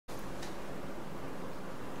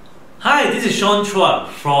this is Sean Chua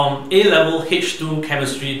from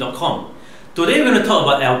A-level-H2chemistry.com. Today we're going to talk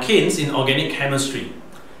about alkanes in organic chemistry.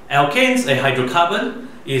 Alkanes, a hydrocarbon,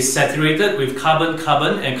 is saturated with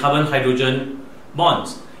carbon-carbon and carbon-hydrogen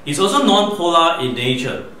bonds. It's also non-polar in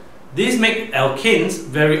nature. These make alkanes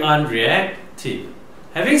very unreactive.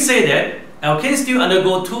 Having said that, alkanes still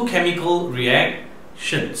undergo two chemical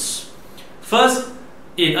reactions. First,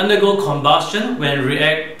 it undergoes combustion when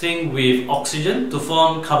reacting with oxygen to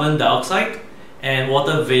form carbon dioxide and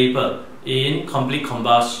water vapor in complete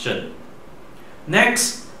combustion.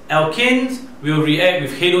 Next, alkanes will react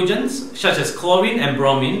with halogens such as chlorine and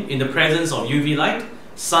bromine in the presence of UV light,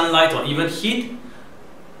 sunlight, or even heat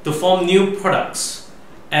to form new products.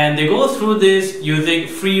 And they go through this using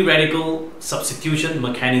free radical substitution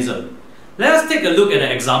mechanism. Let us take a look at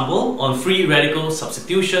an example on free radical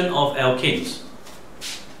substitution of alkanes.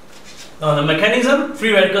 Now the mechanism,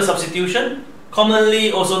 free radical substitution,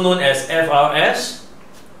 commonly also known as FRS,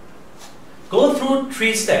 go through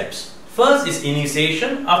three steps. First is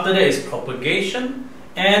initiation, after that is propagation,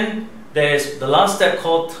 and there is the last step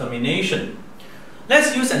called termination.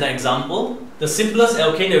 Let's use an example. The simplest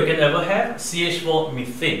alkane that you can ever have, CH4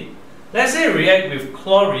 methane. Let's say react with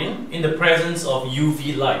chlorine in the presence of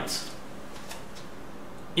UV light.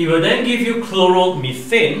 It will then give you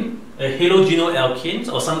chloromethane, a halogenal alkanes,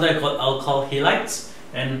 or sometimes called alkyl halides,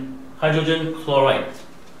 and hydrogen chloride.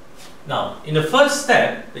 Now, in the first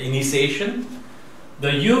step, the initiation, the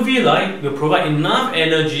UV light will provide enough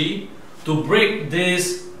energy to break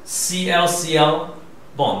this Cl-Cl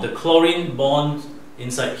bond, the chlorine bond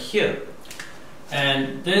inside here.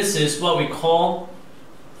 And this is what we call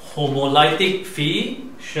homolytic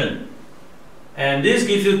fission. And this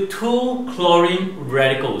gives you two chlorine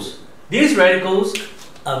radicals. These radicals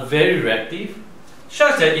are very reactive,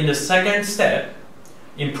 such that in the second step,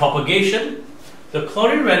 in propagation, the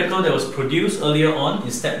chlorine radical that was produced earlier on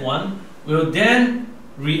in step 1 will then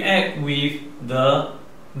react with the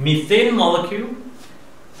methane molecule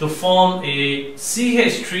to form a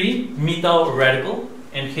CH3 methyl radical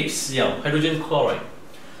and HCl, hydrogen chloride.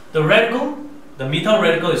 The methyl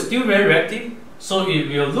radical is still very reactive, so it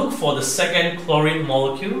will look for the second chlorine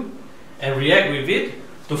molecule and react with it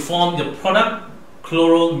to form the product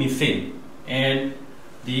chloromethane and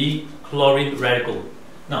the chlorine radical.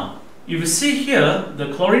 Now, you will see here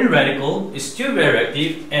the chlorine radical is still very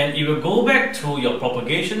reactive, and it will go back to your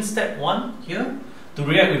propagation step 1 here to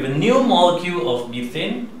react with a new molecule of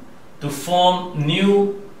methane to form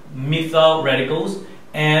new methyl radicals,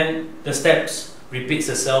 and the steps repeats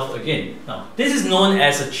itself again. Now, this is known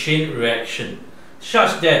as a chain reaction,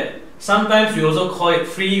 such that sometimes we also call it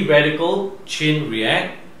free radical chain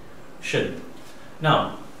reaction.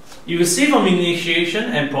 Now, you will see from initiation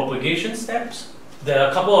and propagation steps, there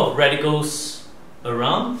are a couple of radicals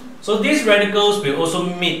around. So these radicals will also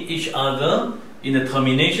meet each other in the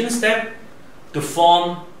termination step to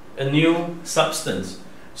form a new substance.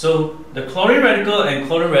 So the chlorine radical and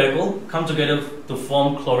chlorine radical come together to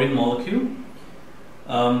form chlorine molecule.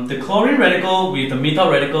 The chlorine radical with the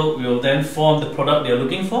methyl radical will then form the product they are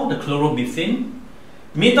looking for, the chloromethane.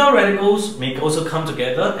 Methyl radicals may also come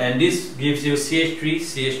together, and this gives you CH3,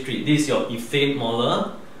 CH3. This is your ethane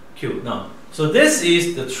molecule. Now, so this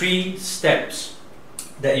is the three steps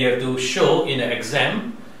that you have to show in the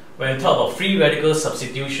exam when you talk about free radical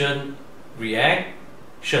substitution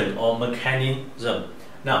reaction or mechanism.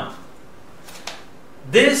 Now,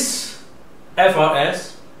 this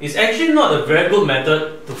FRS is actually not a very good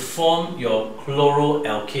method to form your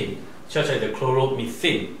chloroalkane, such as the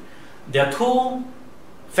chloromethane. There are two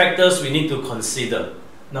factors we need to consider.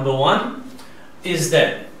 Number one is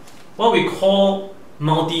that what we call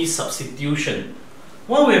multi-substitution.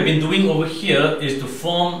 What we have been doing over here is to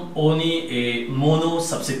form only a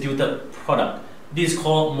mono-substituted product. This is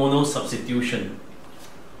called mono-substitution.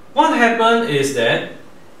 What happened is that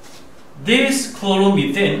this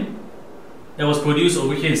chloromethane that was produced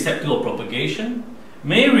over here in step 2 of propagation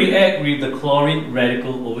may react with the chlorine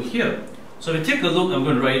radical over here. So if you take a look, I'm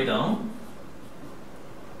going to write it down.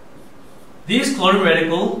 This chlorine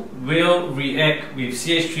radical will react with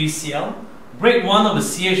CH3Cl, break one of the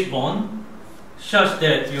CH bond such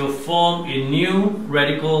that you will form a new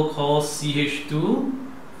radical called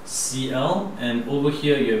CH2Cl, and over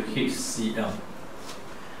here you have HCl.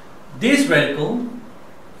 This radical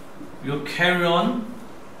will carry on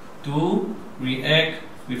to react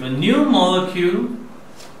with a new molecule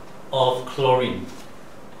of chlorine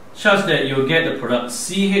such that you will get the product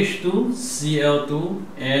CH2Cl2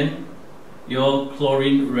 and your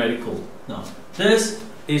chlorine radical. Now, this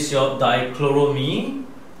is your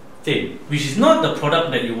dichloromethane, which is not the product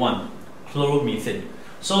that you want, chloromethane.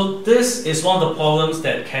 So this is one of the problems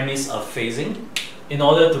that chemists are facing in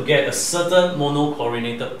order to get a certain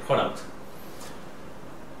monochlorinated product.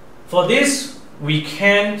 For this, we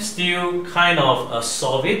can still kind of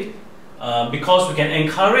solve it because we can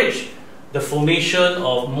encourage the formation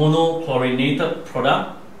of monochlorinated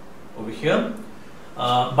product over here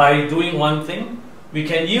by doing one thing. We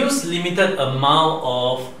can use limited amount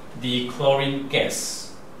of the chlorine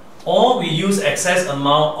gas, or we use excess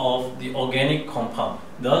amount of the organic compound,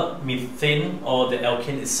 the methane or the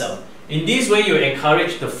alkane itself. In this way, you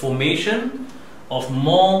encourage the formation of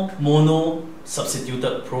more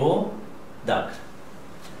mono-substituted product.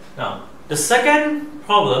 Now, the second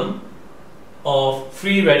problem of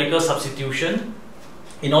free radical substitution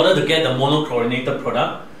in order to get the monochlorinated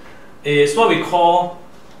product is what we call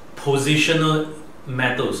positional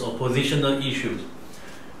metals or positional issues.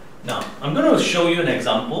 Now, I'm going to show you an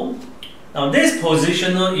example. Now, this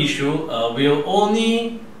positional issue will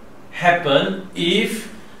only happen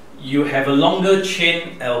if you have a longer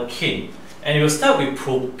chain alkane, and it will start with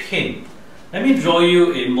propane. Let me draw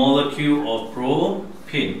you a molecule of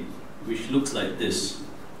propane, which looks like this.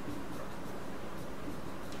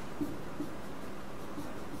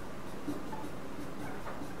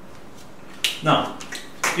 Now,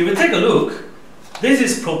 if you take a look, this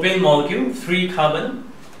is propane molecule, 3 carbon.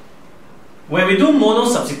 When we do mono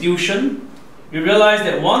substitution, we realize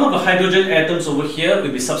that one of the hydrogen atoms over here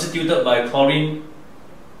will be substituted by a chlorine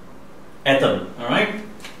atom, alright,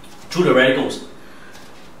 through the radicals.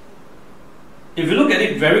 If you look at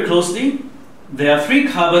it very closely, there are 3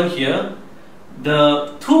 carbon here,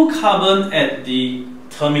 the 2 carbon at the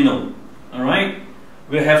terminal, alright.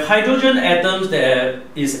 We have hydrogen atoms that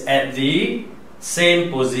is at the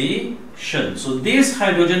same position. So this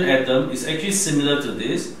hydrogen atom is actually similar to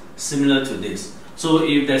this, similar to this. So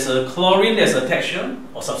if there's a chlorine that's attached here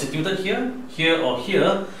or substituted here, here or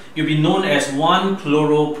here, it will be known as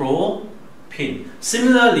 1-chloropropane.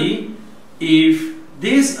 Similarly, if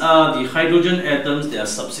these are the hydrogen atoms that are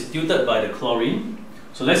substituted by the chlorine,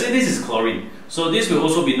 so let's say this is chlorine, so this will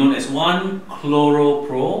also be known as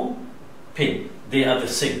 1-chloropropane. They are the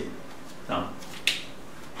same. Now,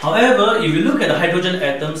 however, if you look at the hydrogen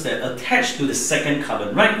atoms that attach to the second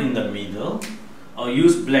carbon right in the middle, I'll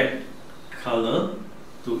use black color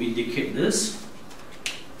to indicate this.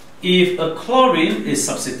 If a chlorine is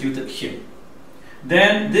substituted here,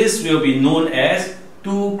 then this will be known as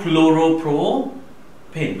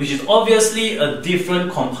 2-chloropropane, which is obviously a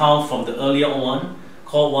different compound from the earlier one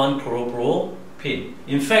called 1-chloropropane.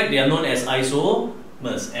 In fact, they are known as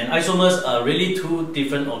isomers, and isomers are really 2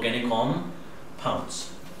 different organic compounds.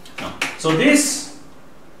 Now, so this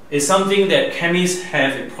is something that chemists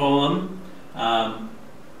have a problem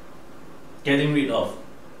getting rid of,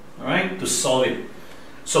 alright, to solve it.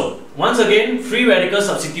 So, once again, free radical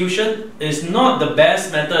substitution is not the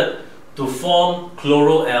best method to form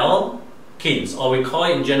chloroalkanes, or we call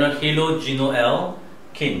it in general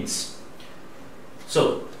halogenoalkanes.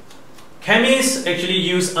 So, chemists actually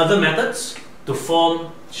use other methods to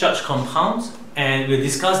form such compounds, and we'll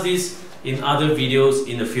discuss this in other videos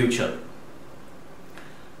in the future.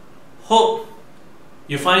 Hope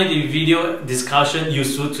you find the video discussion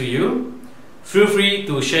useful to you. Feel free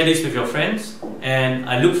to share this with your friends, and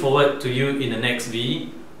I look forward to you in the next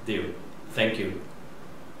video. Thank you.